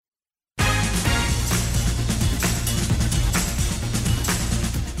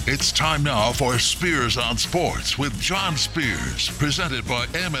It's time now for Spears on Sports with John Spears, presented by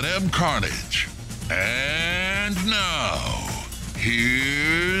M&M Carnage. And now,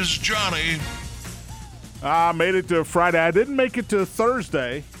 here's Johnny. I made it to Friday. I didn't make it to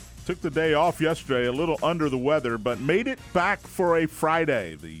Thursday. Took the day off yesterday, a little under the weather, but made it back for a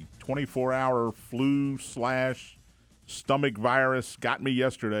Friday. The 24-hour flu/stomach virus got me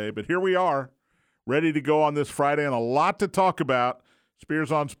yesterday, but here we are, ready to go on this Friday, and a lot to talk about.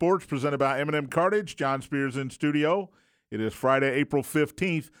 Spears on Sports, presented by M&M Cartage. John Spears in studio. It is Friday, April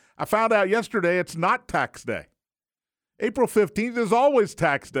 15th. I found out yesterday it's not tax day. April 15th is always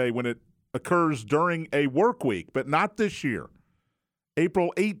tax day when it occurs during a work week, but not this year.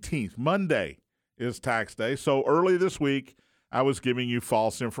 April 18th, Monday, is tax day. So early this week, I was giving you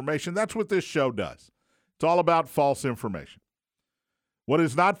false information. That's what this show does. It's all about false information. What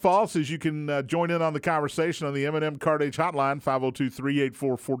is not false is you can join in on the conversation on the M&M Cartage hotline,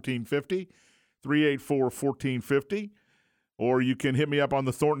 502-384-1450, 384-1450. Or you can hit me up on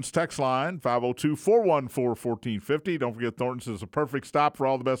the Thornton's text line, 502-414-1450. Don't forget, Thornton's is a perfect stop for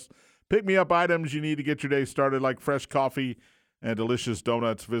all the best pick-me-up items you need to get your day started, like fresh coffee and delicious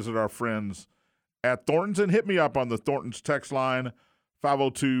donuts. Visit our friends at Thornton's and hit me up on the Thornton's text line,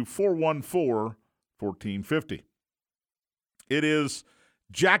 502-414-1450. It is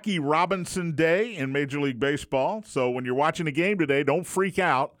Jackie Robinson Day in Major League Baseball. So when you're watching a game today, don't freak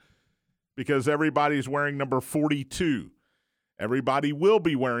out because everybody's wearing number 42. Everybody will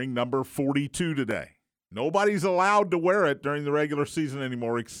be wearing number 42 today. Nobody's allowed to wear it during the regular season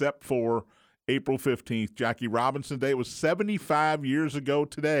anymore except for April 15th, Jackie Robinson Day. It was 75 years ago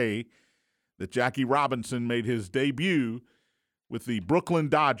today that Jackie Robinson made his debut with the Brooklyn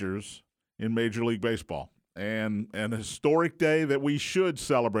Dodgers in Major League Baseball. And an historic day that we should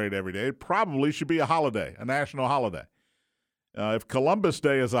celebrate every day. It probably should be a holiday, a national holiday. If Columbus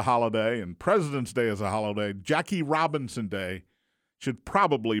Day is a holiday and President's Day is a holiday, Jackie Robinson Day should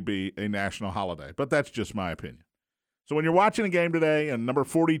probably be a national holiday. But that's just my opinion. So when you're watching a game today and number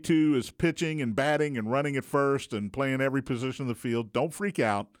 42 is pitching and batting and running at first and playing every position of the field, don't freak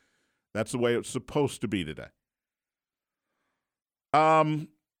out. That's the way it's supposed to be today.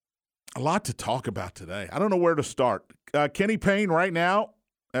 A lot to talk about today. I don't know where to start. Kenny Payne right now,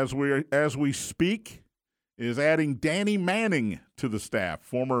 as we speak, is adding Danny Manning to the staff,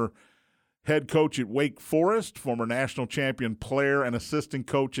 former head coach at Wake Forest, former national champion player and assistant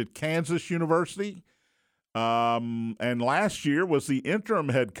coach at Kansas University, and last year was the interim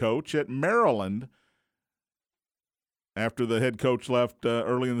head coach at Maryland after the head coach left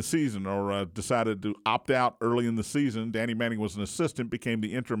early in the season or decided to opt out early in the season. Danny Manning was an assistant, became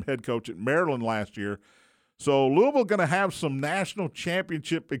the interim head coach at Maryland last year. So Louisville going to have some national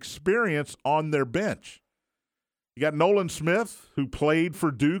championship experience on their bench. You got Nolan Smith, who played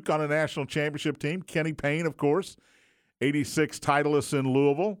for Duke on a national championship team. Kenny Payne, of course, 86 titleists in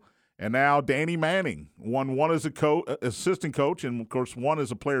Louisville. And now Danny Manning, one as a assistant coach, and, of course, one as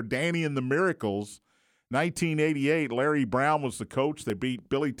a player. Danny and the Miracles. 1988, Larry Brown was the coach. They beat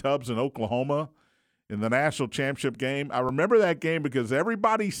Billy Tubbs in Oklahoma in the national championship game. I remember that game because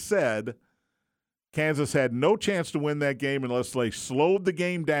everybody said Kansas had no chance to win that game unless they slowed the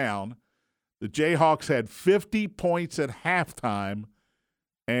game down. The Jayhawks had 50 points at halftime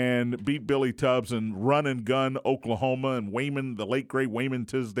and beat Billy Tubbs and run and gun Oklahoma. And Wayman, the late great Wayman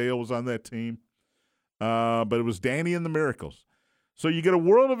Tisdale, was on that team. But it was Danny and the Miracles. So you get a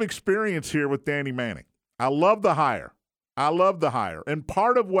world of experience here with Danny Manning. I love the hire. And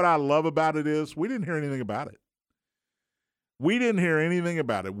part of what I love about it is we didn't hear anything about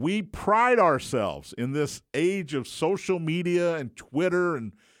it. We pride ourselves in this age of social media and Twitter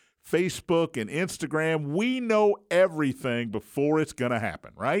and Facebook and Instagram. We know everything before it's going to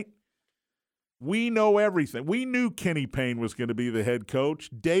happen, right? We know everything. We knew Kenny Payne was going to be the head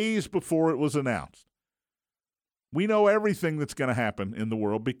coach days before it was announced. We know everything that's going to happen in the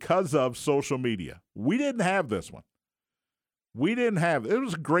world because of social media. We didn't have this one. It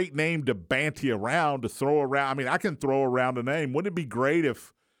was a great name to banty around, to throw around. I mean, I can throw around a name. Wouldn't it be great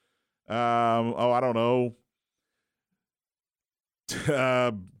if, I don't know,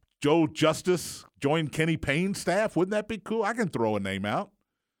 Joe Justice joined Kenny Payne's staff? Wouldn't that be cool? I can throw a name out.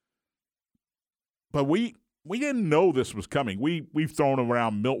 But we didn't know this was coming. We've thrown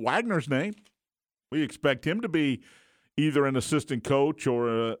around Milt Wagner's name. We expect him to be either an assistant coach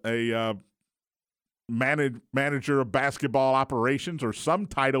or a manager of basketball operations or some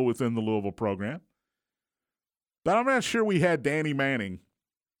title within the Louisville program. But I'm not sure we had Danny Manning,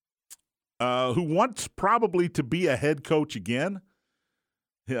 who wants probably to be a head coach again,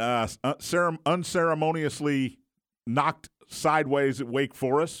 unceremoniously knocked sideways at Wake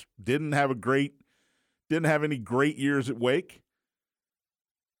Forest. Didn't have any great years at Wake.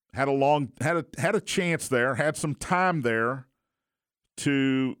 Had a chance there, had some time there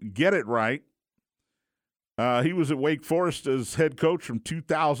to get it right. He was at Wake Forest as head coach from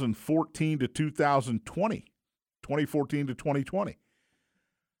 2014 to 2020, 2014 to 2020.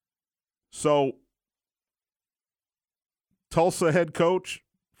 So, Tulsa head coach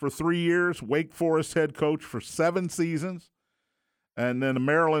for 3 years, Wake Forest head coach for 7 seasons, and then a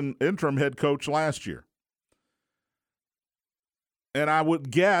Maryland interim head coach last year. And I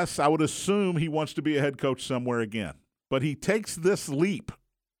would assume he wants to be a head coach somewhere again. But he takes this leap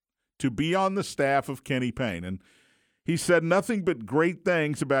to be on the staff of Kenny Payne. And he said nothing but great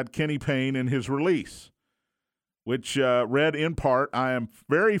things about Kenny Payne in his release, which read in part, I am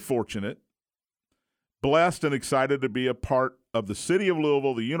very fortunate, blessed, and excited to be a part of the city of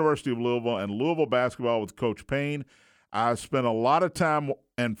Louisville, the University of Louisville, and Louisville basketball with Coach Payne. I've spent a lot of time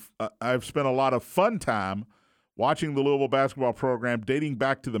and I've spent a lot of fun time watching the Louisville basketball program dating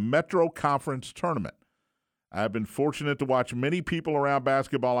back to the Metro Conference tournament. I've been fortunate to watch many people around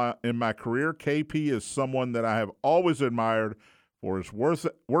basketball in my career. KP is someone that I have always admired for his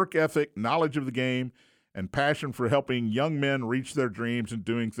work ethic, knowledge of the game, and passion for helping young men reach their dreams and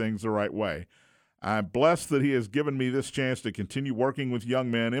doing things the right way. I'm blessed that he has given me this chance to continue working with young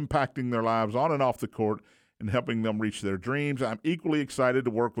men, impacting their lives on and off the court, and helping them reach their dreams. I'm equally excited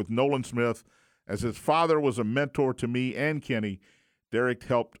to work with Nolan Smith, as his father was a mentor to me and Kenny. Derek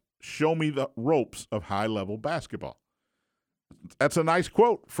helped show me the ropes of high-level basketball. That's a nice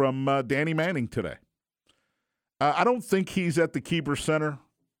quote from Danny Manning today. I don't think he's at the Keeper Center,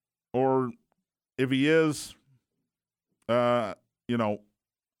 or if he is, I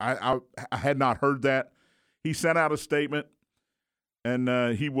had not heard that. He sent out a statement,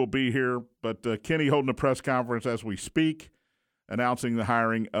 and he will be here. But Kenny holding a press conference as we speak, announcing the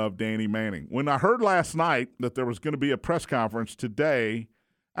hiring of Danny Manning. When I heard last night that there was going to be a press conference today,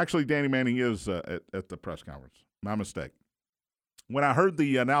 actually Danny Manning is at the press conference. My mistake. When I heard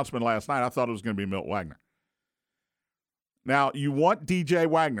the announcement last night, I thought it was going to be Milt Wagner. Now, you want DJ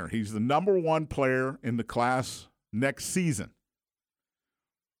Wagner. He's the number 1 player in the class next season.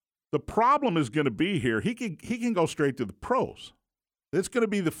 The problem is going to be here, he can go straight to the pros. It's going to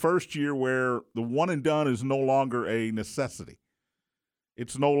be the first year where the one and done is no longer a necessity.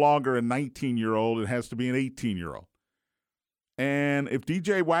 It's no longer a 19-year-old. It has to be an 18-year-old. And if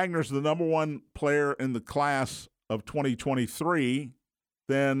DJ Wagner's the number 1 player in the class of 2023,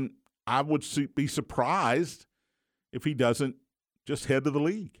 then I would be surprised if he doesn't just head to the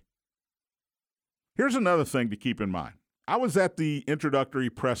league. Here's another thing to keep in mind. I was at the introductory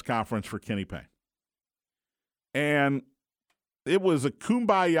press conference for Kenny Payne, and it was a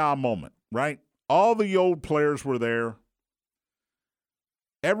kumbaya moment, right? All the old players were there.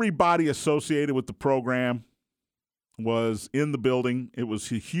 Everybody associated with the program was in the building. It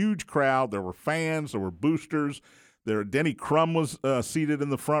was a huge crowd. There were fans. There were boosters. Denny Crum was seated in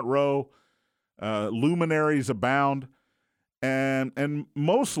the front row. Luminaries abound. And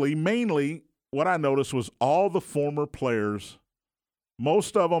mainly, what I noticed was all the former players,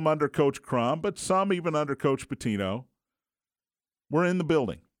 most of them under Coach Crum, but some even under Coach Pitino, were in the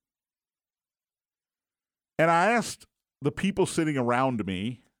building. And I asked the people sitting around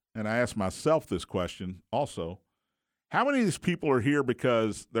me, and I asked myself this question also, how many of these people are here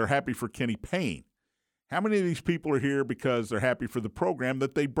because they're happy for Kenny Payne? How many of these people are here because they're happy for the program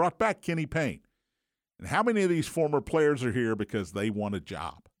that they brought back Kenny Payne? And how many of these former players are here because they want a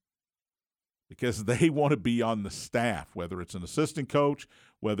job? Because they want to be on the staff, whether it's an assistant coach,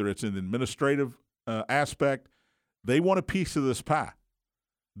 whether it's an administrative aspect. They want a piece of this pie.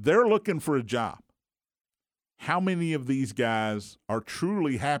 They're looking for a job. How many of these guys are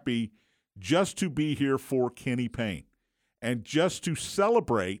truly happy just to be here for Kenny Payne and just to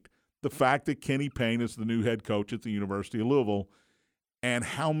celebrate the fact that Kenny Payne is the new head coach at the University of Louisville? And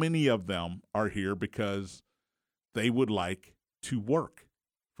how many of them are here because they would like to work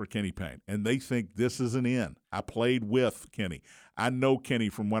for Kenny Payne, and they think this is an in? I played with Kenny. I know Kenny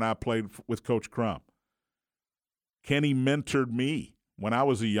from when I played with Coach Crum. Kenny mentored me when I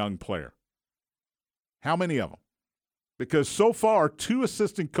was a young player. How many of them? Because so far, 2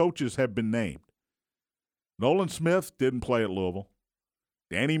 assistant coaches have been named. Nolan Smith didn't play at Louisville.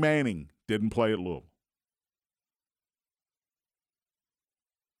 Danny Manning didn't play at Louisville.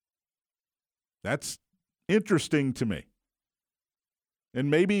 That's interesting to me.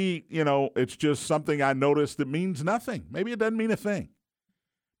 And maybe, it's just something I noticed that means nothing. Maybe it doesn't mean a thing.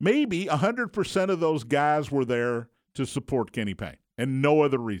 Maybe 100% of those guys were there to support Kenny Payne and no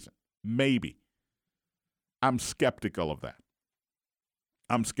other reason. Maybe. I'm skeptical of that.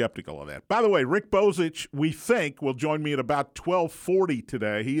 By the way, Rick Bozich, we think, will join me at about 12:40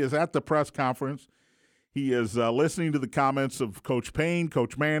 today. He is at the press conference. He is listening to the comments of Coach Payne,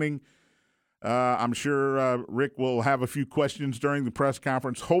 Coach Manning. I'm sure Rick will have a few questions during the press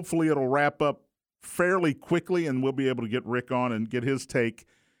conference. Hopefully it'll wrap up fairly quickly, and we'll be able to get Rick on and get his take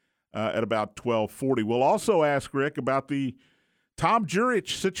at about 12:40. We'll also ask Rick about the Tom Jurich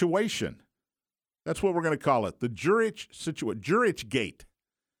situation. That's what we're going to call it, the Jurich situation, Jurich Gate,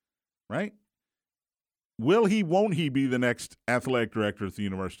 right? Will he, won't he be the next athletic director at the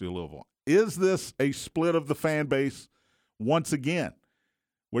University of Louisville? Is this a split of the fan base once again,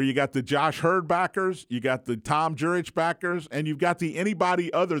 where you got the Josh Hurd backers, you got the Tom Jurich backers, and you've got the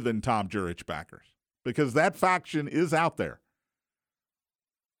anybody other than Tom Jurich backers? Because that faction is out there.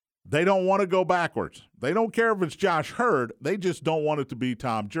 They don't want to go backwards. They don't care if it's Josh Hurd. They just don't want it to be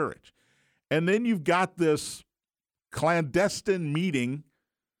Tom Jurich. And then you've got this clandestine meeting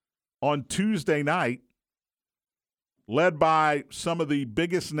on Tuesday night led by some of the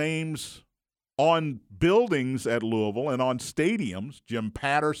biggest names on buildings at Louisville and on stadiums, Jim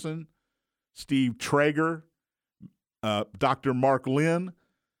Patterson, Steve Traeger, Dr. Mark Lynn.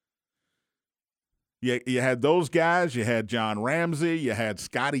 You had those guys. You had John Ramsey. You had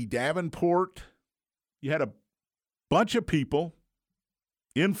Scotty Davenport. You had a bunch of people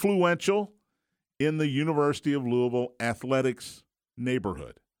influential in the University of Louisville athletics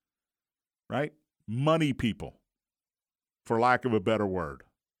neighborhood, right? Money people, for lack of a better word.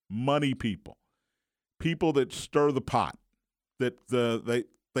 Money people. People that stir the pot, that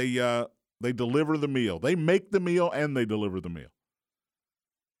they deliver the meal. They make the meal and they deliver the meal.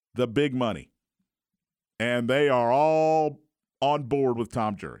 The big money. And they are all on board with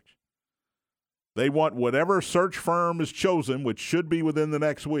Tom Jurich. They want whatever search firm is chosen, which should be within the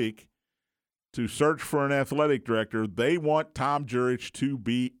next week, to search for an athletic director. They want Tom Jurich to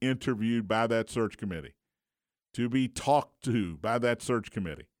be interviewed by that search committee, to be talked to by that search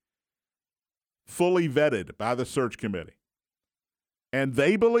committee, fully vetted by the search committee. And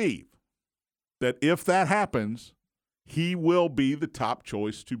they believe that if that happens, he will be the top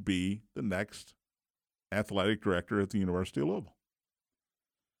choice to be the next athletic director at the University of Louisville.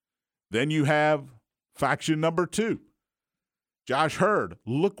 Then you have faction number 2, Josh Hurd.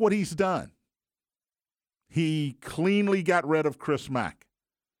 Look what he's done. He cleanly got rid of Chris Mack.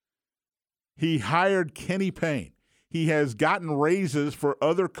 He hired Kenny Payne. He has gotten raises for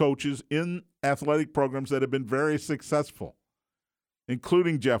other coaches in athletic programs that have been very successful,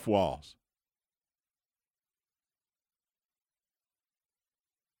 including Jeff Walls.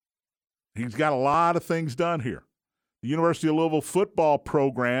 He's got a lot of things done here. The University of Louisville football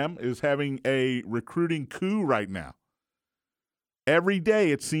program is having a recruiting coup right now. Every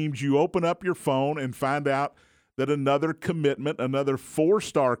day it seems you open up your phone and find out that another commitment, another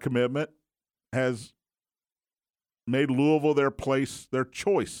 4-star commitment, has made Louisville their place, their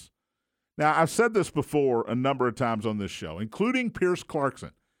choice. Now, I've said this before a number of times on this show, including Pierce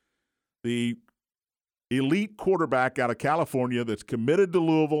Clarkson, the elite quarterback out of California that's committed to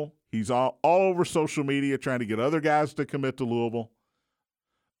Louisville. He's all over social media trying to get other guys to commit to Louisville,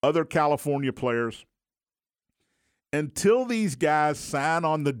 other California players. Until these guys sign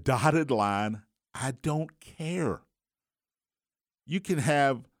on the dotted line, I don't care. You can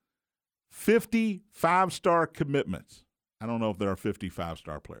have 50 5-star commitments. I don't know if there are 50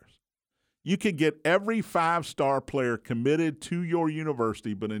 5-star players. You can get every 5-star player committed to your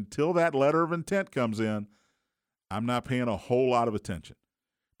university, but until that letter of intent comes in, I'm not paying a whole lot of attention.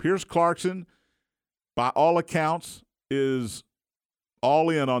 Pierce Clarkson, by all accounts, is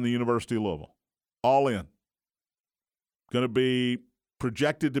all in on the University of Louisville. All in. Going to be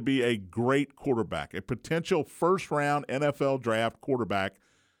projected to be a great quarterback, a potential first-round NFL draft quarterback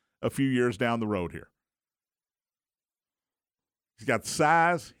a few years down the road here. He's got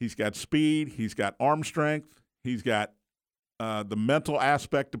size, he's got speed, he's got arm strength, he's got the mental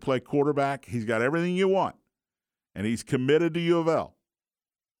aspect to play quarterback. He's got everything you want, and he's committed to U of L.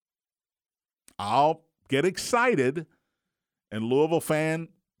 I'll get excited, and Louisville fan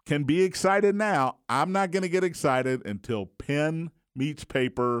can be excited now. I'm not going to get excited until pen meets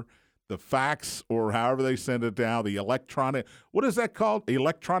paper, the fax, or however they send it down, the electronic, what is that called?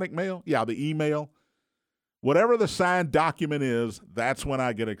 Electronic mail? Yeah, the email. Whatever the signed document is, that's when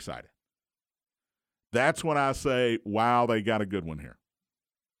I get excited. That's when I say, wow, they got a good one here.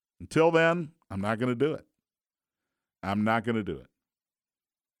 Until then, I'm not going to do it. I'm not going to do it.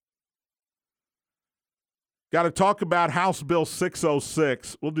 Got to talk about House Bill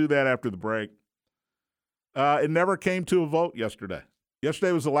 606. We'll do that after the break. It never came to a vote yesterday.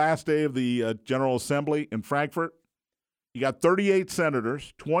 Yesterday was the last day of the General Assembly in Frankfurt. You got 38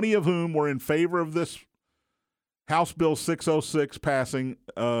 senators, 20 of whom were in favor of this House Bill 606 passing,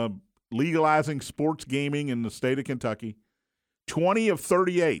 legalizing sports gaming in the state of Kentucky. 20 of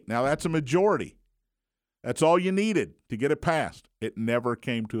 38. Now, that's a majority. That's all you needed to get it passed. It never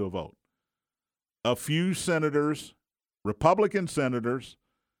came to a vote. A few senators, Republican senators,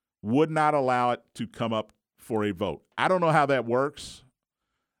 would not allow it to come up for a vote. I don't know how that works.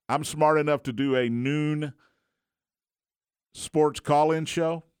 I'm smart enough to do a noon sports call-in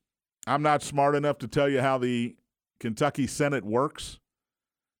show. I'm not smart enough to tell you how the Kentucky Senate works.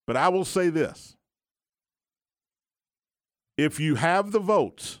 But I will say this. If you have the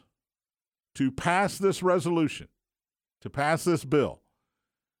votes to pass this resolution, to pass this bill,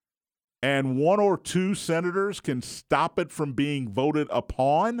 and one or two senators can stop it from being voted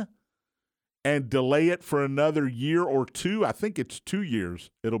upon and delay it for another year or two, I think it's 2 years,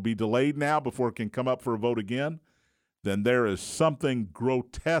 it'll be delayed now before it can come up for a vote again, then there is something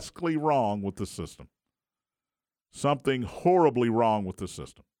grotesquely wrong with the system. Something horribly wrong with the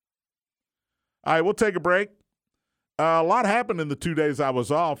system. All right, we'll take a break. A lot happened in the 2 days I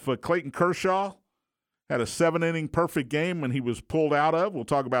was off. Clayton Kershaw had a 7-inning perfect game when he was pulled out of. We'll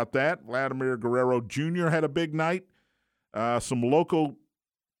talk about that. Vladimir Guerrero Jr. had a big night. Some local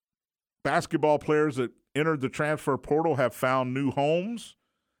basketball players that entered the transfer portal have found new homes.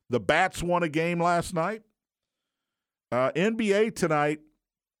 The Bats won a game last night. NBA tonight.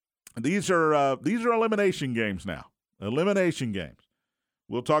 These are elimination games now. Elimination games.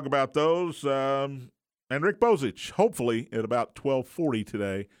 We'll talk about those. And Rick Bozich, hopefully at about 12:40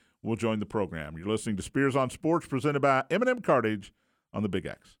 today, will join the program. You're listening to Spears on Sports, presented by M&M Cartage on the Big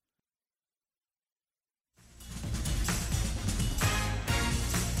X.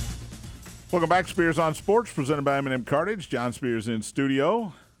 Welcome back, Spears on Sports, presented by M&M Cartage. John Spears in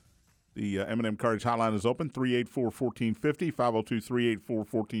studio. The M&M Cartage hotline is open, 384-1450,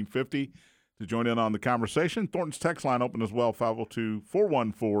 502-384-1450 to join in on the conversation. Thornton's text line open as well,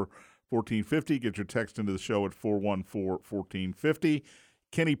 502-414-1450. Get your text into the show at 414-1450.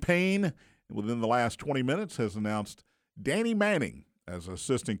 Kenny Payne, within the last 20 minutes, has announced Danny Manning as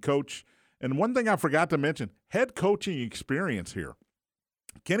assistant coach. And one thing I forgot to mention, head coaching experience here.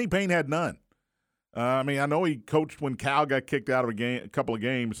 Kenny Payne had none. I know he coached when Cal got kicked out of a couple of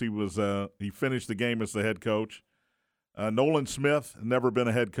games. He finished the game as the head coach. Nolan Smith, never been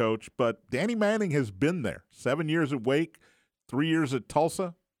a head coach, but Danny Manning has been there. 7 years at Wake, 3 years at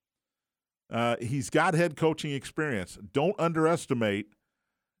Tulsa. He's got head coaching experience. Don't underestimate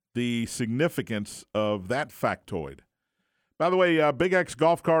the significance of that factoid. By the way, Big X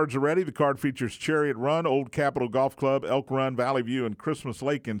golf cards are ready. The card features Chariot Run, Old Capitol Golf Club, Elk Run, Valley View, and Christmas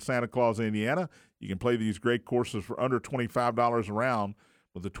Lake in Santa Claus, Indiana. You can play these great courses for under $25 a round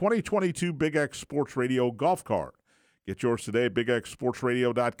with the 2022 Big X Sports Radio golf card. Get yours today at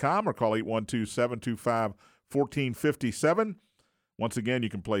BigXSportsRadio.com or call 812-725-1457. Once again, you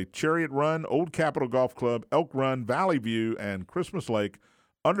can play Chariot Run, Old Capitol Golf Club, Elk Run, Valley View, and Christmas Lake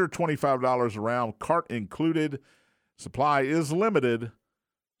under $25 a round, cart included. Supply is limited,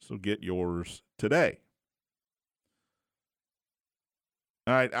 so get yours today.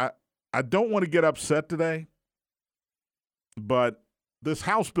 All right, I don't want to get upset today, but this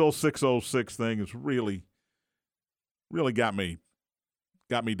House Bill 606 thing has really got me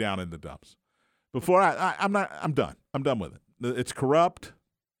down in the dumps. Before I'm done. I'm done with it. It's corrupt.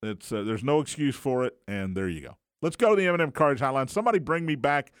 It's there's no excuse for it, and there you go. Let's go to the M&M Cartage hotline. Somebody bring me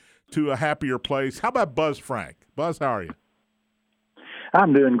back to a happier place. How about Buzz Frank? Buzz, how are you?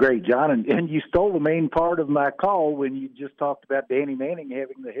 I'm doing great, John. And you stole the main part of my call when you just talked about Danny Manning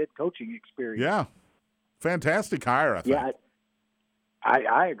having the head coaching experience. Yeah. Fantastic hire, I think. Yeah,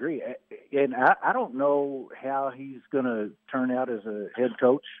 I agree. And I don't know how he's going to turn out as a head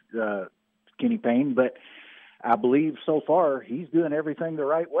coach, Kenny Payne, but I believe so far he's doing everything the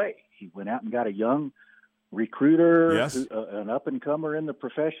right way. He went out and got a young recruiter, yes, an up-and-comer in the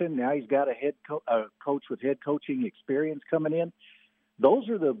profession. Now he's got a coach with head coaching experience coming in. Those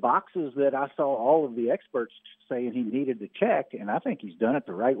are the boxes that I saw all of the experts saying he needed to check, and I think he's done it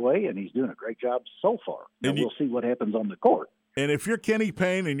the right way, and he's doing a great job so far. And we'll see what happens on the court. And if you're Kenny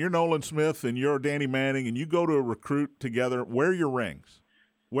Payne and you're Nolan Smith and you're Danny Manning and you go to a recruit together, wear your rings.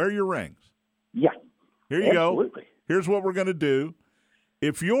 Wear your rings. Yeah. Here you absolutely. go. Here's what we're going to do.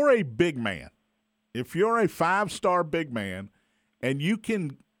 If you're a big man, if you're a 5-star big man, and you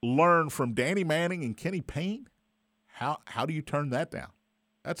can learn from Danny Manning and Kenny Payne, how do you turn that down?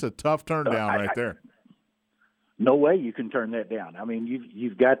 That's a tough turn down right there. No way you can turn that down. I mean,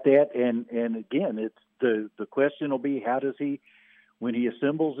 you've got that, and again, it's the question will be, how does he when he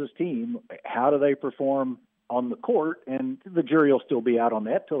assembles his team, how do they perform on the court? And the jury will still be out on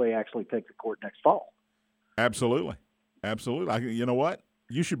that till they actually take the court next fall. Absolutely. You know what?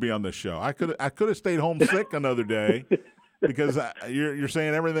 You should be on this show. I could have stayed home sick another day because you're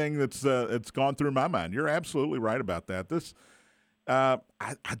saying everything that's it's gone through my mind. You're absolutely right about that. This I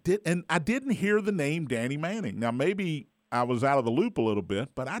didn't hear the name Danny Manning. Now maybe I was out of the loop a little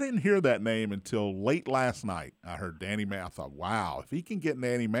bit, but I didn't hear that name until late last night. I heard Danny Manning. I thought, wow, if he can get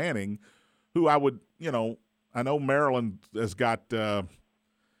Danny Manning, who I would, I know Maryland has got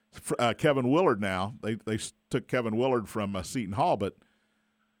Kevin Willard now. They took Kevin Willard from Seton Hall, but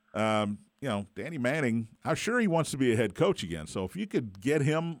Danny Manning, I'm sure he wants to be a head coach again. So if you could get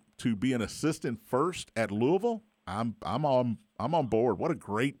him to be an assistant first at Louisville, I'm on board. What a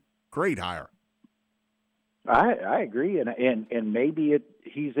great hire. I agree, and maybe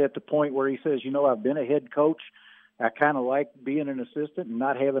he's at the point where he says, I've been a head coach. I kind of like being an assistant and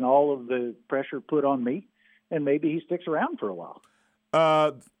not having all of the pressure put on me, and maybe he sticks around for a while.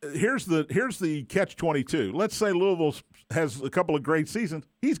 Here's the catch-22. Let's say Louisville has a couple of great seasons.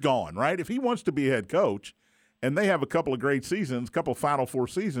 He's gone, right? If he wants to be a head coach, and they have a couple of great seasons, a couple of Final Four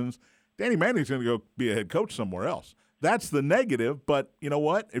seasons, Danny Manning's going to go be a head coach somewhere else. That's the negative, but you know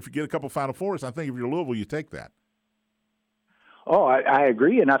what? If you get a couple of Final Fours, I think if you're Louisville, you take that. Oh, I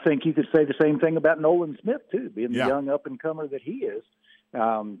agree, and I think you could say the same thing about Nolan Smith, too, being the young up-and-comer that he is,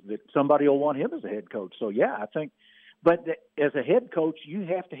 that somebody will want him as a head coach. So, yeah, I think – but as a head coach, you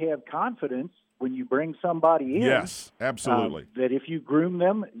have to have confidence when you bring somebody in. Yes, absolutely. That if you groom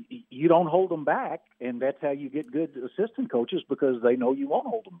them, you don't hold them back, and that's how you get good assistant coaches because they know you won't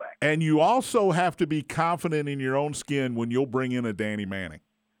hold them back. And you also have to be confident in your own skin when you'll bring in a Danny Manning.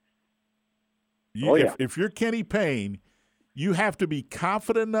 If you're Kenny Payne, you have to be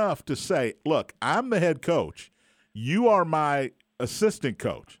confident enough to say, look, I'm the head coach. You are my assistant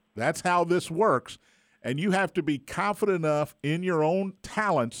coach. That's how this works. And you have to be confident enough in your own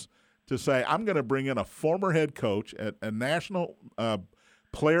talents to say, I'm going to bring in a former head coach, a national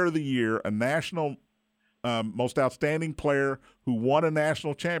player of the year, a national most outstanding player who won a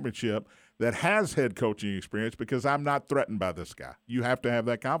national championship that has head coaching experience because I'm not threatened by this guy. You have to have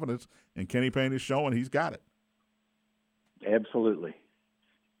that confidence, and Kenny Payne is showing he's got it. Absolutely.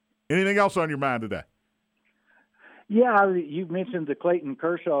 Anything else on your mind today? Yeah, you mentioned the Clayton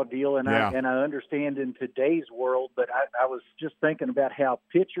Kershaw deal, and I understand in today's world, but I was just thinking about how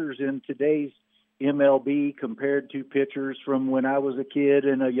pitchers in today's MLB compared to pitchers from when I was a kid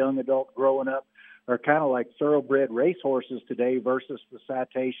and a young adult growing up are kind of like thoroughbred racehorses today versus the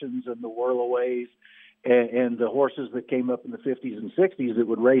Citations and the Whirlaways and the horses that came up in the 50s and 60s that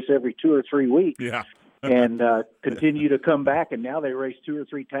would race every 2 or 3 weeks. Yeah. And continue to come back, and now they race 2 or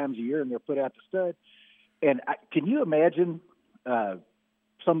 3 times a year, and they're put out to stud. And can you imagine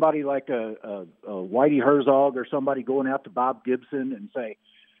somebody like a Whitey Herzog or somebody going out to Bob Gibson and say,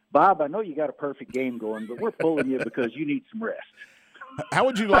 Bob, I know you got a perfect game going, but we're pulling you because you need some rest. How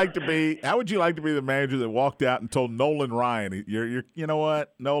would you like to be the manager that walked out and told Nolan Ryan, you know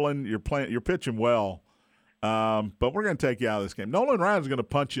what, Nolan, you're pitching well, but we're going to take you out of this game. Nolan Ryan's going to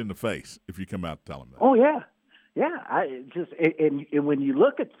punch you in the face if you come out and tell him that. Oh yeah. Yeah, and when you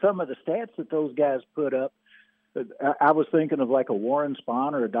look at some of the stats that those guys put up, I was thinking of like a Warren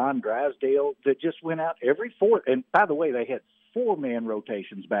Spahn or a Don Drysdale that just went out every 4. And by the way, they had 4-man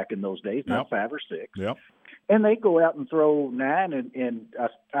rotations back in those days, not 5 or 6. Yep. And they go out and throw 9. And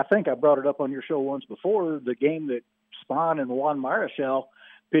I think I brought it up on your show once before, the game that Spahn and Juan Marichal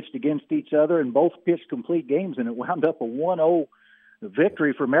pitched against each other, and both pitched complete games, and it wound up a 1-0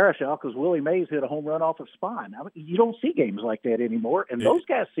 victory for Marichal because Willie Mays hit a home run off of Spahn. I mean, you don't see games like that anymore, and those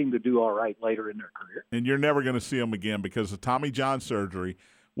guys seem to do all right later in their career. And you're never going to see them again because of Tommy John surgery.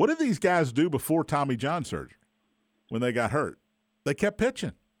 What did these guys do before Tommy John surgery when they got hurt? They kept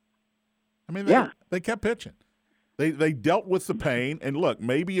pitching. I mean, they kept pitching. They dealt with the pain, and look,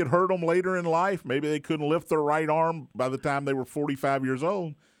 maybe it hurt them later in life. Maybe they couldn't lift their right arm by the time they were 45 years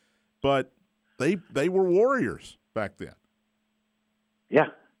old, but they were warriors back then. Yeah,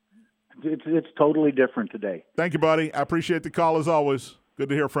 it's totally different today. Thank you, buddy. I appreciate the call as always. Good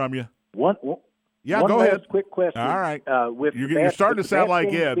to hear from you. One go ahead. Quick question. All right. You're starting to sound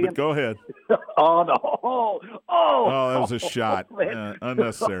like Ed, but go ahead. Oh, no. Oh, that was a shot.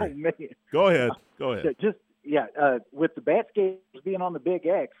 Unnecessary. Oh, man. Go ahead. With the Bats games being on the Big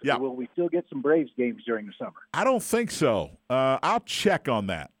X, will we still get some Braves games during the summer? I don't think so. I'll check on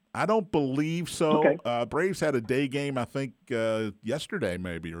that. I don't believe so. Okay. Braves had a day game, I think, yesterday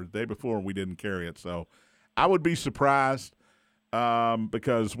maybe, or the day before, and we didn't carry it. So I would be surprised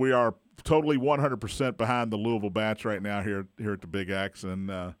because we are totally 100% behind the Louisville Bats right now here at the Big X,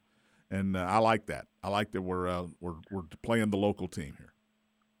 and I like that. I like that we're playing the local team here.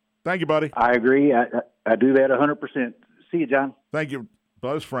 Thank you, buddy. I agree. I do that 100%. See you, John. Thank you,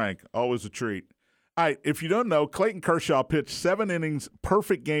 Buzz Frank. Always a treat. All right, if you don't know, Clayton Kershaw pitched 7 innings,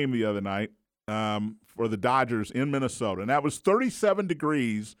 perfect game the other night for the Dodgers in Minnesota, and that was 37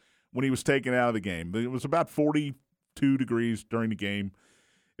 degrees when he was taken out of the game. It was about 42 degrees during the game.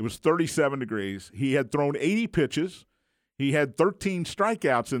 It was 37 degrees. He had thrown 80 pitches. He had 13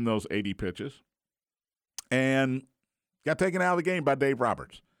 strikeouts in those 80 pitches and got taken out of the game by Dave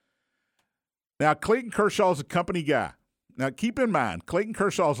Roberts. Now, Clayton Kershaw is a company guy. Now, keep in mind, Clayton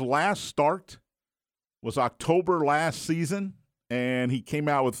Kershaw's last start was October last season, and he came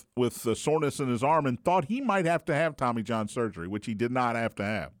out with soreness in his arm and thought he might have to have Tommy John surgery, which he did not have to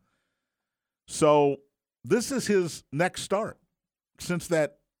have. So this is his next start since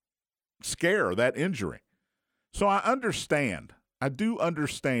that scare, that injury. So I understand. I do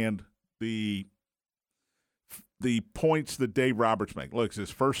understand the points that Dave Roberts makes. Look, it's his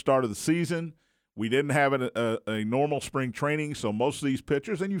first start of the season. We didn't have a normal spring training, so most of these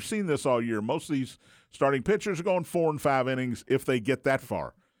pitchers, and you've seen this all year, most of these starting pitchers are going 4 and 5 innings if they get that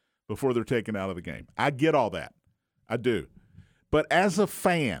far before they're taken out of the game. I get all that. I do. But as a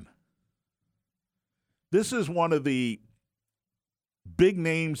fan, this is one of the big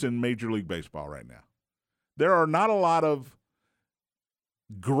names in Major League Baseball right now. There are not a lot of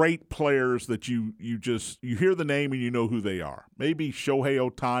great players that you hear the name and you know who they are. Maybe Shohei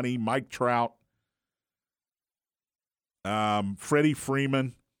Ohtani, Mike Trout, Freddie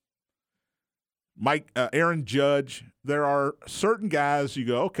Freeman, Aaron Judge. There are certain guys you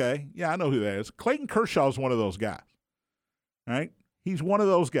go, okay, yeah, I know who that is. Clayton Kershaw is one of those guys. All right? He's one of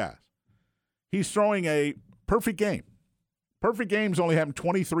those guys. He's throwing a perfect game. Perfect games only happen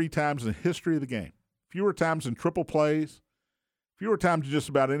 23 times in the history of the game. Fewer times in triple plays, fewer times in just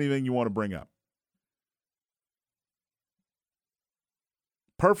about anything you want to bring up.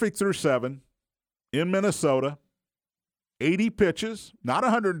 Perfect through 7 in Minnesota. 80 pitches, not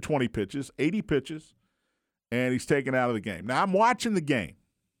 120 pitches, 80 pitches, and he's taken out of the game. Now, I'm watching the game.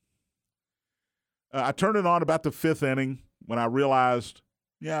 I turned it on about the 5th inning when I realized,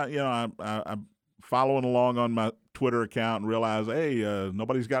 I'm following along on my Twitter account and realized, hey,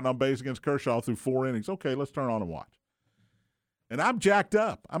 nobody's gotten on base against Kershaw through 4 innings. Okay, let's turn on and watch. And I'm jacked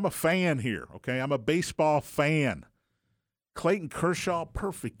up. I'm a fan here, okay? I'm a baseball fan. Clayton Kershaw,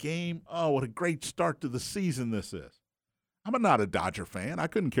 perfect game. Oh, what a great start to the season this is. I'm not a Dodger fan. I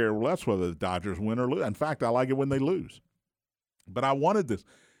couldn't care less whether the Dodgers win or lose. In fact, I like it when they lose. But I wanted this.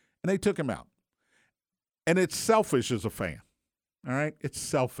 And they took him out. And it's selfish as a fan. All right? It's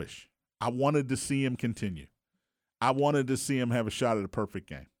selfish. I wanted to see him continue. I wanted to see him have a shot at a perfect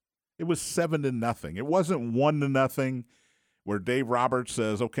game. It was 7-0. It wasn't 1-0 where Dave Roberts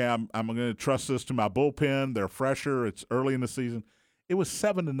says, okay, I'm going to trust this to my bullpen. They're fresher. It's early in the season. It was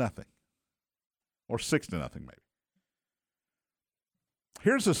 7-0 or 6-0 maybe.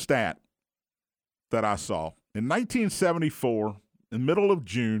 Here's a stat that I saw. In 1974, in the middle of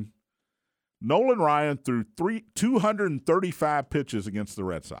June, Nolan Ryan threw 235 pitches against the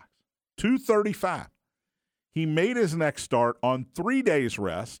Red Sox. 235. He made his next start on 3 days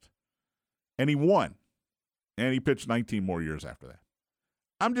rest, and he won. And he pitched 19 more years after that.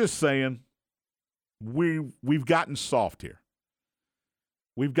 I'm just saying we've gotten soft here.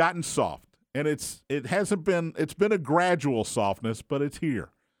 We've gotten soft. And it's been a gradual softness, but it's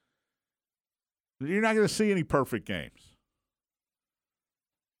here. You're not going to see any perfect games.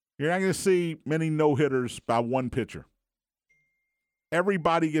 You're not going to see many no-hitters by one pitcher.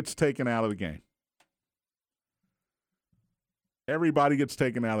 Everybody gets taken out of the game. Everybody gets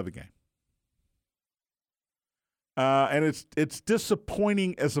taken out of the game. And it's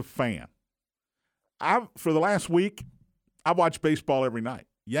disappointing as a fan. For the last week, I watch baseball every night.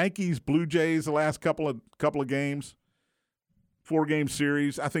 Yankees, Blue Jays, the last couple of games, 4-game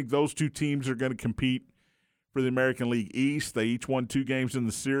series. I think those two teams are going to compete for the American League East. They each won 2 games in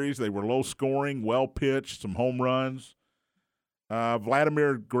the series. They were low scoring, well pitched, some home runs.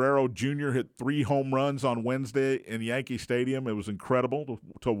 Vladimir Guerrero Jr. hit 3 home runs on Wednesday in Yankee Stadium. It was incredible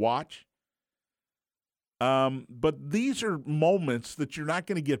to watch. But these are moments that you're not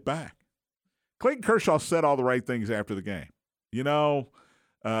going to get back. Clayton Kershaw said all the right things after the game. It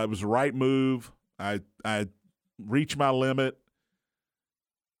was the right move. I reached my limit.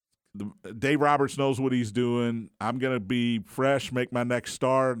 Dave Roberts knows what he's doing. I'm going to be fresh, make my next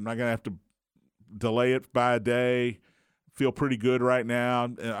start. I'm not going to have to delay it by a day. Feel pretty good right now.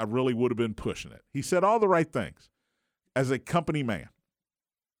 I really would have been pushing it. He said all the right things as a company man.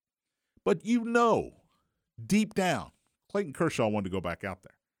 But you know, deep down, Clayton Kershaw wanted to go back out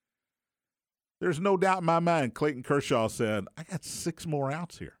there. There's no doubt in my mind Clayton Kershaw said, I got 6 more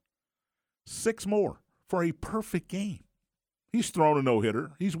outs here. 6 more for a perfect game. He's thrown a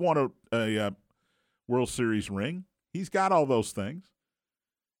no-hitter. He's won a World Series ring. He's got all those things.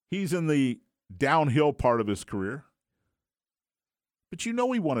 He's in the downhill part of his career. But you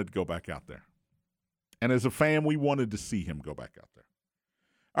know he wanted to go back out there. And as a fan, we wanted to see him go back out there.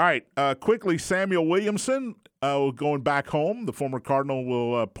 All right, quickly, Samuel Williamson going back home. The former Cardinal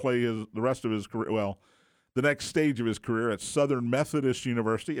will play the rest of his career, well, the next stage of his career at Southern Methodist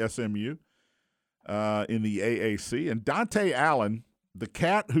University, SMU, in the AAC. And Dante Allen, the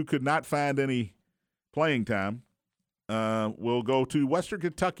cat who could not find any playing time, will go to Western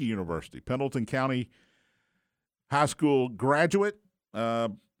Kentucky University, Pendleton County High School graduate.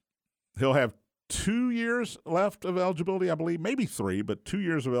 He'll have 2 years left of eligibility, I believe, maybe 3, but 2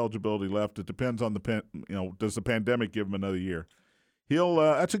 years of eligibility left. It depends on does the pandemic give him another year?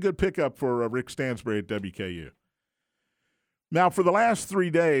 That's a good pickup for Rick Stansbury at WKU. Now, for the last 3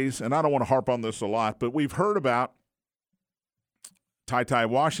 days, and I don't want to harp on this a lot, but we've heard about Ty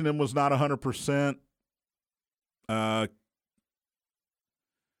Washington was not 100%.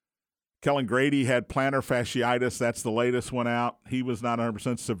 Kellen Grady had plantar fasciitis. That's the latest one out. He was not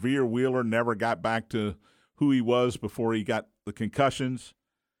 100%. Severe Wheeler never got back to who he was before he got the concussions.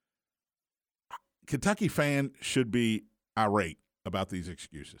 Kentucky fan should be irate about these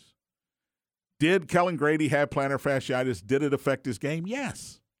excuses. Did Kellen Grady have plantar fasciitis? Did it affect his game?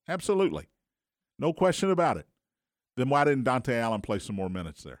 Yes, absolutely. No question about it. Then why didn't Dante Allen play some more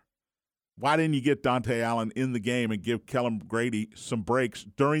minutes there? Why didn't you get Dante Allen in the game and give Kellen Grady some breaks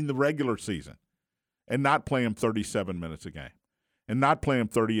during the regular season and not play him 37 minutes a game and not play him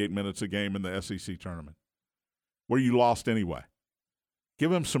 38 minutes a game in the SEC tournament where you lost anyway?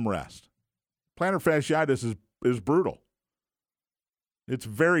 Give him some rest. Plantar fasciitis is brutal. It's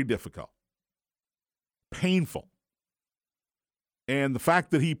very difficult, painful. And the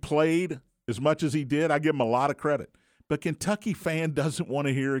fact that he played as much as he did, I give him a lot of credit. But Kentucky fan doesn't want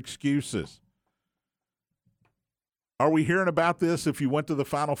to hear excuses. Are we hearing about this if you went to the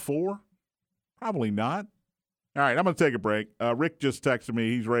Final Four? Probably not. All right, I'm going to take a break. Rick just texted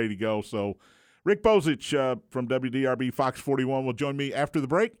me. He's ready to go. So Rick Bozich from WDRB Fox 41 will join me after the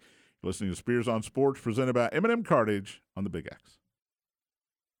break. You're listening to Spears on Sports, presented by M&M Cartage on the Big X.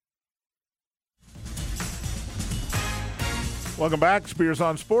 Welcome back. Spears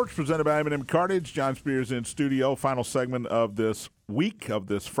on Sports, presented by M&M Cartage. John Spears in studio. Final segment of this week, of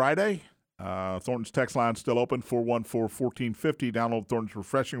this Friday. Thornton's text line still open, 414-1450. Download Thornton's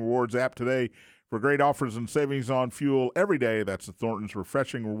Refreshing Rewards app today for great offers and savings on fuel every day. That's the Thornton's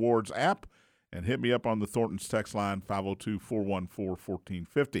Refreshing Rewards app. And hit me up on the Thornton's text line,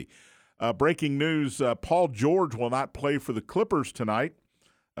 502-414-1450. Breaking news, Paul George will not play for the Clippers tonight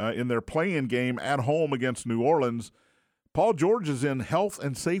in their play-in game at home against New Orleans. Paul George is in health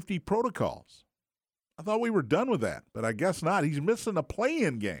and safety protocols. I thought we were done with that, but I guess not. He's missing a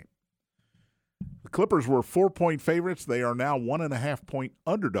play-in game. The Clippers were 4-point favorites. They are now 1.5-point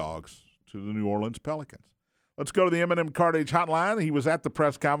underdogs to the New Orleans Pelicans. Let's go to the M&M Cartage hotline. He was at the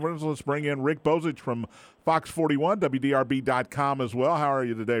press conference. Let's bring in Rick Bozich from Fox 41, WDRB.com as well. How are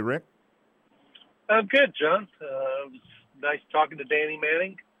you today, Rick? I'm good, John. It was nice talking to Danny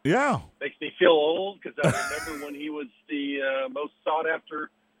Manning. Yeah. Makes me feel old because I remember when he was the most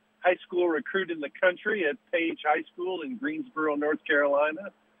sought-after high school recruit in the country at Page High School in Greensboro, North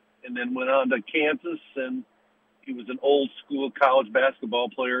Carolina, and then went on to Kansas, and he was an old-school college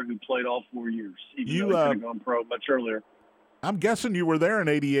basketball player who played all 4 years, even though he could have gone pro much earlier. I'm guessing you were there in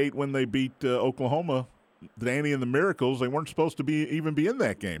 '88 when they beat Oklahoma, Danny and the Miracles. They weren't supposed to even be in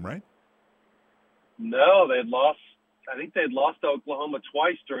that game, right? No, they had lost. I think they had lost to Oklahoma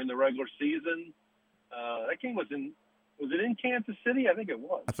twice during the regular season. That game was it in Kansas City? I think it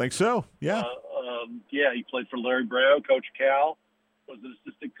was. I think so, yeah. He played for Larry Brown. Coach Cal was the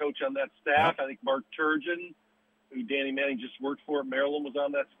assistant coach on that staff. Yep. I think Mark Turgeon, who Danny Manning just worked for at Maryland, was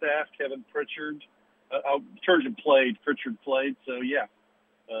on that staff. Kevin Pritchard. Turgeon played. Pritchard played. So, yeah.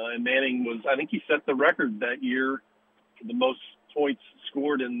 And Manning I think he set the record that year for the most points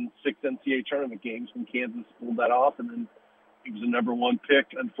scored in 6 NCAA tournament games when Kansas pulled that off, and then he was the number 1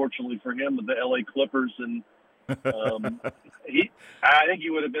 pick, unfortunately for him, with the LA Clippers. And I think he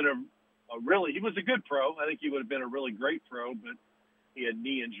would have been he was a good pro. I think he would have been a really great pro, but he had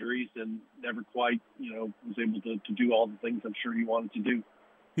knee injuries and never quite, was able to do all the things I'm sure he wanted to do.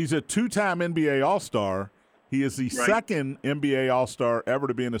 He's a 2-time NBA All-Star. He is the second NBA All-Star ever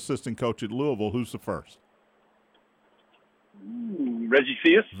to be an assistant coach at Louisville. Who's the first? Ooh, Reggie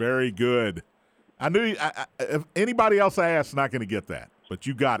Theus. Very good. I knew if anybody else I asked, not going to get that, but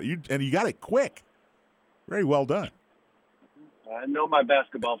you got it. You got it quick. Very well done. I know my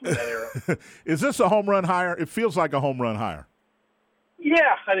basketball from that era. Is this a home run hire? It feels like a home run hire.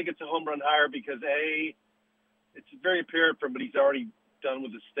 Yeah, I think it's a home run hire because it's very apparent from what he's already done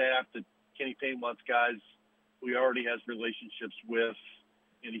with the staff that Kenny Payne wants guys who he already has relationships with,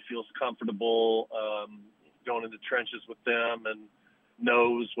 and he feels comfortable going in the trenches with them and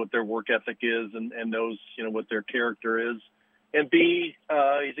knows what their work ethic is and knows, what their character is. And B,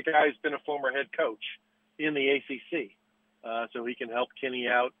 he's a guy who's been a former head coach in the ACC. So he can help Kenny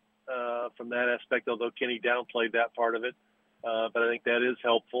out from that aspect, although Kenny downplayed that part of it. But I think that is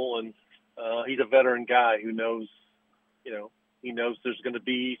helpful. And he's a veteran guy who knows, he knows there's going to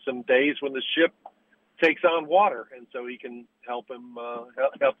be some days when the ship takes on water. And so he can help him,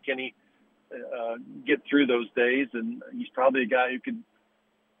 help Kenny get through those days. And he's probably a guy who could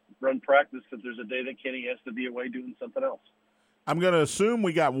run practice if there's a day that Kenny has to be away doing something else. I'm going to assume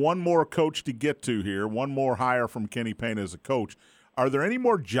we got one more coach to get to here, one more hire from Kenny Payne as a coach. Are there any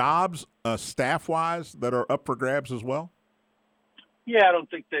more jobs staff-wise that are up for grabs as well? Yeah, I don't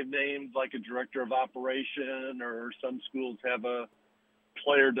think they've named like a director of operation, or some schools have a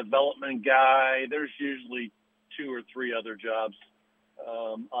player development guy. There's usually 2 or 3 other jobs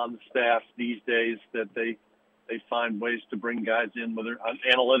on the staff these days that they find ways to bring guys in, whether an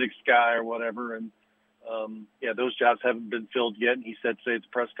analytics guy or whatever. And those jobs haven't been filled yet. And he said today at the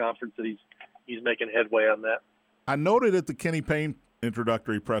press conference that he's making headway on that. I noted at the Kenny Payne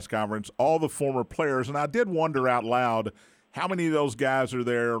introductory press conference all the former players, and I did wonder out loud how many of those guys are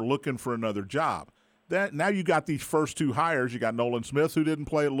there looking for another job. Now you got these first 2 hires. You got Nolan Smith, who didn't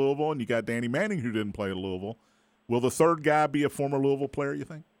play at Louisville, and you got Danny Manning, who didn't play at Louisville. Will the third guy be a former Louisville player, you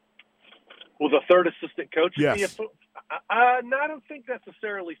think? Will the third assistant coach be yes. No, I don't think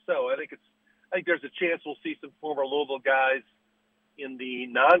necessarily so. I think there's a chance we'll see some former Louisville guys in the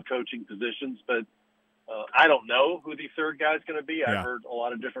non-coaching positions, but I don't know who the third guy is going to be. I've heard a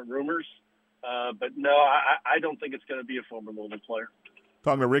lot of different rumors, but no, I don't think it's going to be a former Louisville player.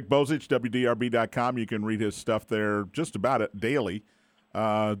 Talking to Rick Bozich, WDRB.com. You can read his stuff there just about it daily.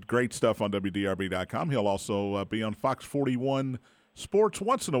 Great stuff on WDRB.com. He'll also be on Fox 41 Sports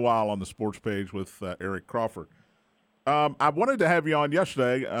once in a while on the sports page with Eric Crawford. I wanted to have you on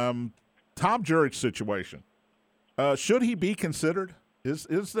yesterday. Tom Jurich situation. Should he be considered?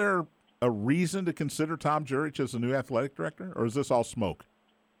 Is there a reason to consider Tom Jurich as the new athletic director, or is this all smoke?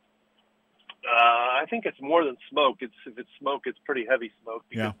 I think it's more than smoke. If it's smoke, it's pretty heavy smoke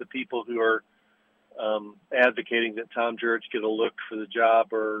because the people who are advocating that Tom Jurich get a look for the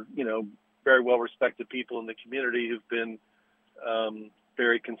job are, very well-respected people in the community who've been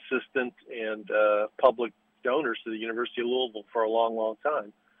very consistent and public donors to the University of Louisville for a long, long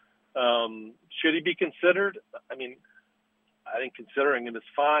time. Should he be considered? I mean, I think considering him is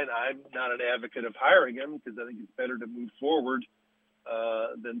fine. I'm not an advocate of hiring him because I think it's better to move forward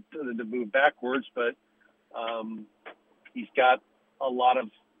than to move backwards. But he's got a lot of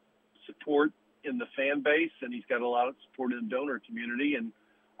support in the fan base, and he's got a lot of support in the donor community. And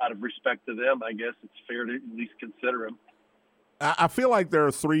out of respect to them, I guess it's fair to at least consider him. I feel like there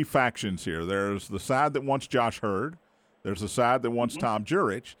are 3 factions here. There's the side that wants Josh Hurd. There's the side that wants Tom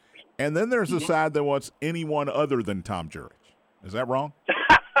Jurich. And then there's the side that wants anyone other than Tom Jurich. Is that wrong?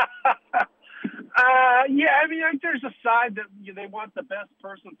 Yeah, I mean, there's a side that they want the best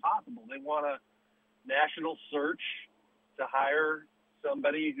person possible. They want a national search to hire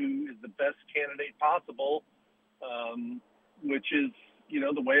somebody who is the best candidate possible, which is,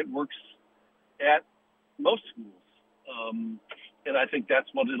 the way it works at most schools. And I think that's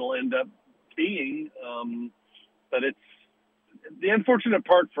what it'll end up being. But it's the unfortunate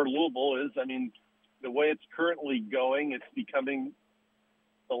part for Louisville is, I mean, the way it's currently going, it's becoming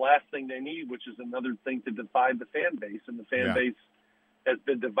the last thing they need, which is another thing to divide the fan base. And the fan base has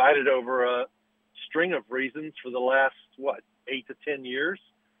been divided over a string of reasons for the last, 8 to 10 years.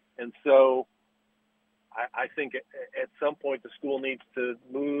 And so I think at some point the school needs to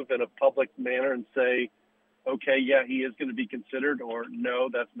move in a public manner and say, okay, yeah, he is going to be considered, or no,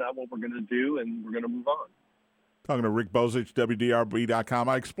 that's not what we're going to do, and we're going to move on. Talking to Rick Bozich, WDRB.com.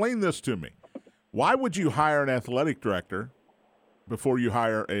 Explain this to me. Why would you hire an athletic director before you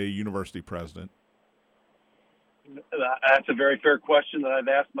hire a university president? That's a very fair question that I've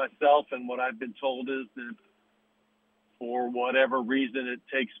asked myself, and what I've been told is that for whatever reason, it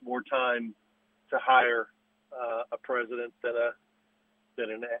takes more time to hire a president than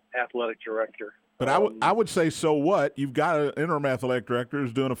an athletic director. But I would say, so what? You've got an interim athletic director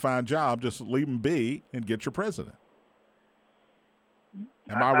who's doing a fine job. Just leave him be and get your president.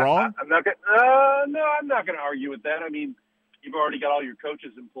 Am I wrong? I'm not going. No, I'm not going to argue with that. I mean, you've already got all your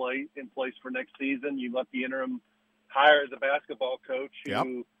coaches in place for next season. You let the interim hire the basketball coach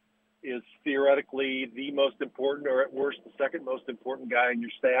who is theoretically the most important, or at worst, the second most important guy in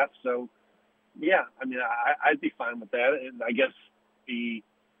your staff. So, yeah, I mean, I'd be fine with that. And I guess the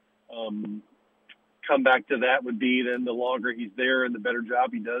comeback to that would be then the longer he's there and the better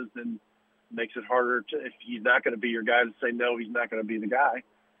job he does, then makes it harder to, if he's not going to be your guy, to say no, he's not going to be the guy.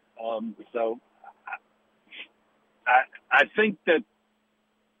 So I think that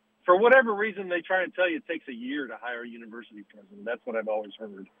for whatever reason they try and tell you it takes a year to hire a university president. That's what I've always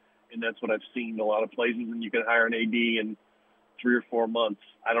heard, and that's what I've seen in a lot of places. And you can hire an AD in 3 or 4 months.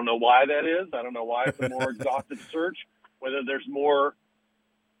 I don't know why that is. I don't know why it's a more exhaustive search. Whether there's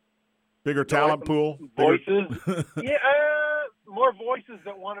bigger talent pool, voices, more voices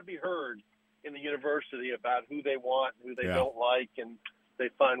that want to be heard in the university about who they want, who they don't like, and they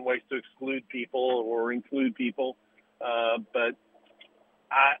find ways to exclude people or include people. But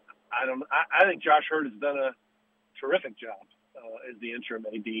I think Josh Hurt has done a terrific job as the interim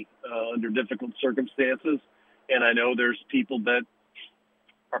AD under difficult circumstances. And I know there's people that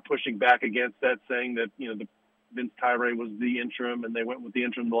are pushing back against that, saying that, Vince Tyra was the interim and they went with the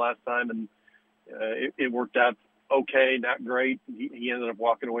interim the last time, and it worked out okay, not great. He ended up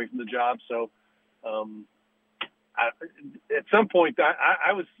walking away from the job. So at some point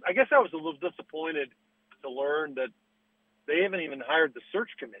I guess I was a little disappointed to learn that they haven't even hired the search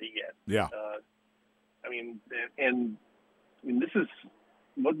committee yet. Yeah. This is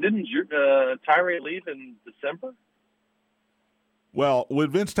didn't Tyra leave in December? Well,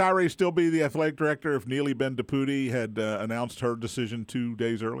 would Vince Tyra still be the athletic director if Neely Ben-Deputy had announced her decision 2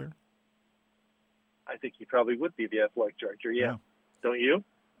 days earlier? I think he probably would be the athletic director, yeah. Don't you?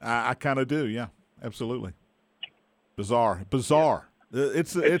 I kind of do, yeah, absolutely. Bizarre. Yeah.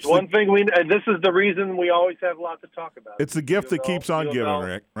 It's one thing and this is the reason we always have a lot to talk about. It's a gift that keeps on giving,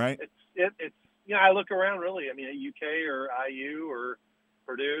 Rick, right? It's I look around really. I mean, at UK or IU or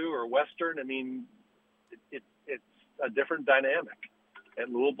Purdue or Western, I mean, it's a different dynamic. At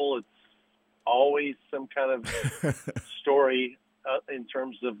Louisville, it's always some kind of story in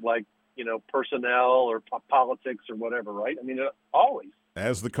terms of personnel or politics or whatever, right? I mean, always.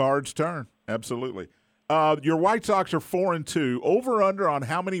 As the cards turn, absolutely. Your White Sox are 4-2. Over under on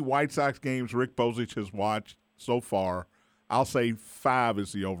how many White Sox games Rick Bozich has watched so far? I'll say 5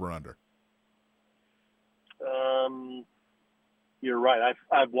 is the over under. You're right.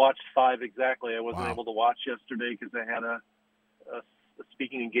 I've watched 5 exactly. I wasn't able to watch yesterday because I had a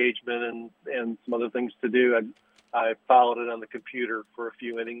speaking engagement and some other things to do. I followed it on the computer for a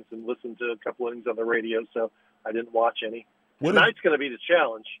few innings and listened to a couple innings on the radio, so I didn't watch any. Tonight's going to be the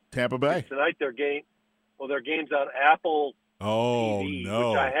challenge. Tampa Bay. Tonight their game's on Apple TV,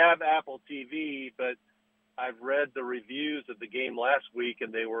 no. which I have Apple TV, but I've read the reviews of the game last week,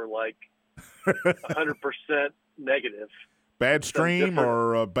 and they were like 100% negative. Bad stream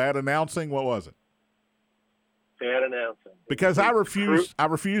or bad announcing? What was it? Bad announcing. Because I refuse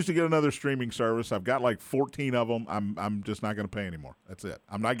to get another streaming service. I've got like 14 of them. I'm just not going to pay anymore. That's it.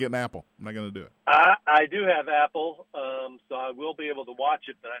 I'm not getting Apple. I'm not going to do it. I do have Apple, so I will be able to watch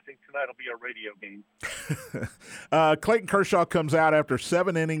it, but I think tonight will be a radio game. Clayton Kershaw comes out after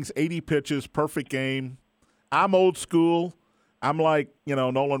 7 innings, 80 pitches, perfect game. I'm old school. I'm like,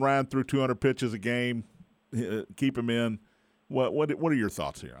 Nolan Ryan threw 200 pitches a game. Keep him in. What are your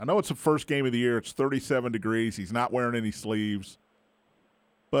thoughts here? I know it's the first game of the year. It's 37 degrees. He's not wearing any sleeves.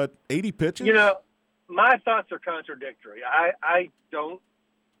 But 80 pitches? My thoughts are contradictory. I'm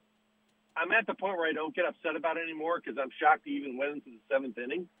at the point where I don't get upset about it anymore because I'm shocked he even went into the 7th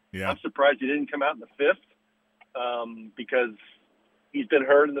inning. Yeah. I'm surprised he didn't come out in the 5th because he's been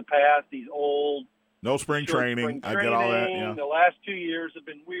hurt in the past. He's old. No spring training. I get all that, yeah. The last 2 years have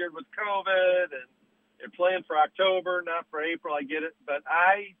been weird with COVID, and they're playing for October, not for April. I get it. But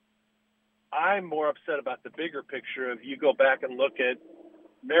I'm more upset about the bigger picture of you go back and look at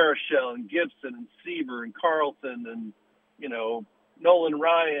Marichal and Gibson and Seaver and Carlton and, Nolan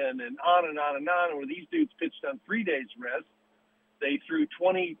Ryan and on and on and on, where these dudes pitched on 3 days rest. They threw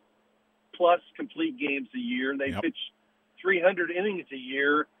 20-plus complete games a year. They pitched 300 innings a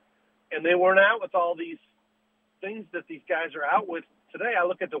year, and they weren't out with all these things that these guys are out with today. I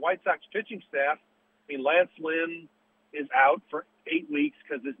look at the White Sox pitching staff. I mean, Lance Lynn is out for 8 weeks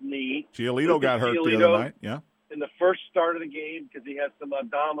because his knee. Giolito got hurt the other night, yeah. In the first start of the game because he has some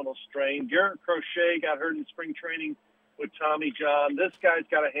abdominal strain. Garrett Crochet got hurt in spring training with Tommy John. This guy's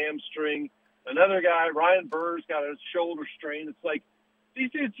got a hamstring. Another guy, Ryan Burr's got a shoulder strain. It's like these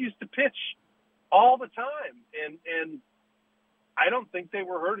dudes used to pitch all the time. And I don't think they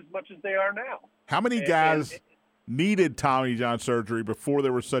were hurt as much as they are now. How many guys needed Tommy John surgery before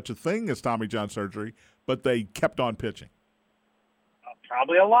there was such a thing as Tommy John surgery, but they kept on pitching?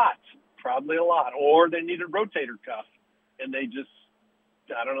 Probably a lot. Or they needed rotator cuff, and they just,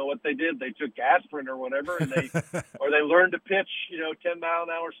 I don't know what they did. They took aspirin or whatever, and or they learned to pitch, 10 mile an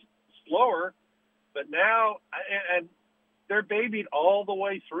hour slower. But now, and they're babied all the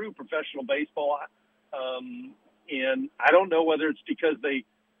way through professional baseball. And I don't know whether it's because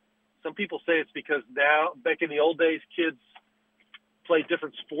some people say it's because now, back in the old days, kids played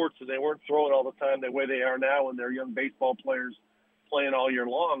different sports and they weren't throwing all the time the way they are now when they're young baseball players playing all year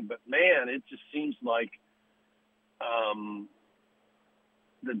long. But man, it just seems like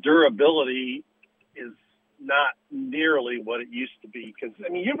the durability is not nearly what it used to be. Because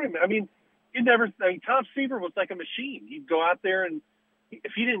Tom Seaver was like a machine. He'd go out there, and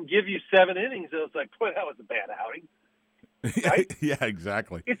if he didn't give you 7 innings, it was like, boy, that was a bad outing. Right? Yeah,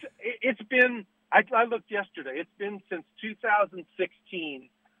 exactly. It's been. I looked yesterday. It's been since 2016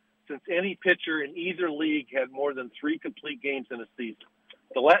 since any pitcher in either league had more than 3 complete games in a season.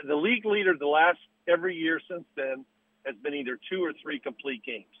 The league leader every year since then has been either 2 or 3 complete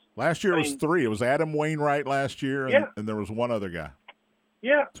games. Last year was 3. It was Adam Wainwright last year, and there was one other guy.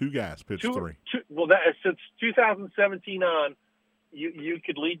 Yeah. 2 guys pitched 3. Since 2017 on, you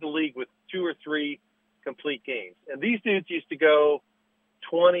could lead the league with 2 or 3 complete games. And these dudes used to go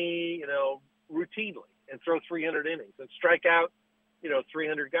 20, routinely and throw 300 innings and strike out,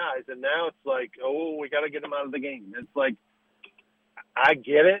 300 guys. And now it's like, oh, we got to get them out of the game. It's like, I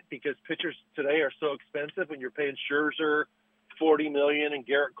get it because pitchers today are so expensive when you're paying Scherzer $40 million and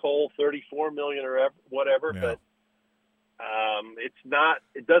Garrett Cole $34 million or whatever. Yeah. But it's not.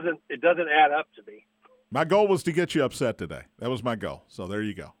 It doesn't add up to me. My goal was to get you upset today. That was my goal. So there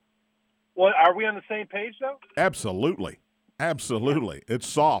you go. Well, are we on the same page though? Absolutely. It's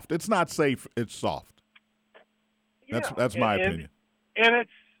soft. It's not safe. It's soft. Yeah. That's my opinion. And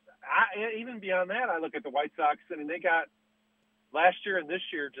even beyond that, I look at the White Sox. I mean, they got last year and this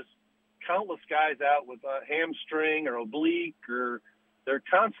year just countless guys out with a hamstring or oblique, or they're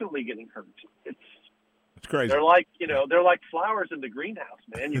constantly getting hurt. It's crazy. They're like they're like flowers in the greenhouse,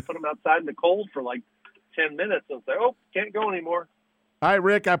 man. You put them outside in the cold for like 10 minutes and say, oh, can't go anymore. All right,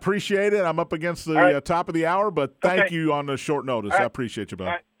 Rick, I appreciate it. I'm up against the top of the hour, but thank you on the short notice. I appreciate you, bud.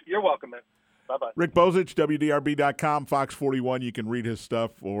 All right. You're welcome, man. Bye-bye. Rick Bozich, WDRB.com, Fox 41. You can read his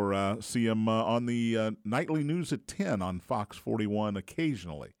stuff or see him on the nightly news at 10 on Fox 41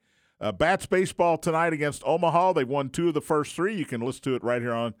 occasionally. Bats baseball tonight against Omaha. They've won 2 of the first 3. You can listen to it right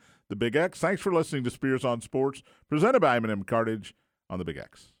here on the Big X. Thanks for listening to Spears on Sports, presented by M&M Cartage on the Big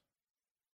X.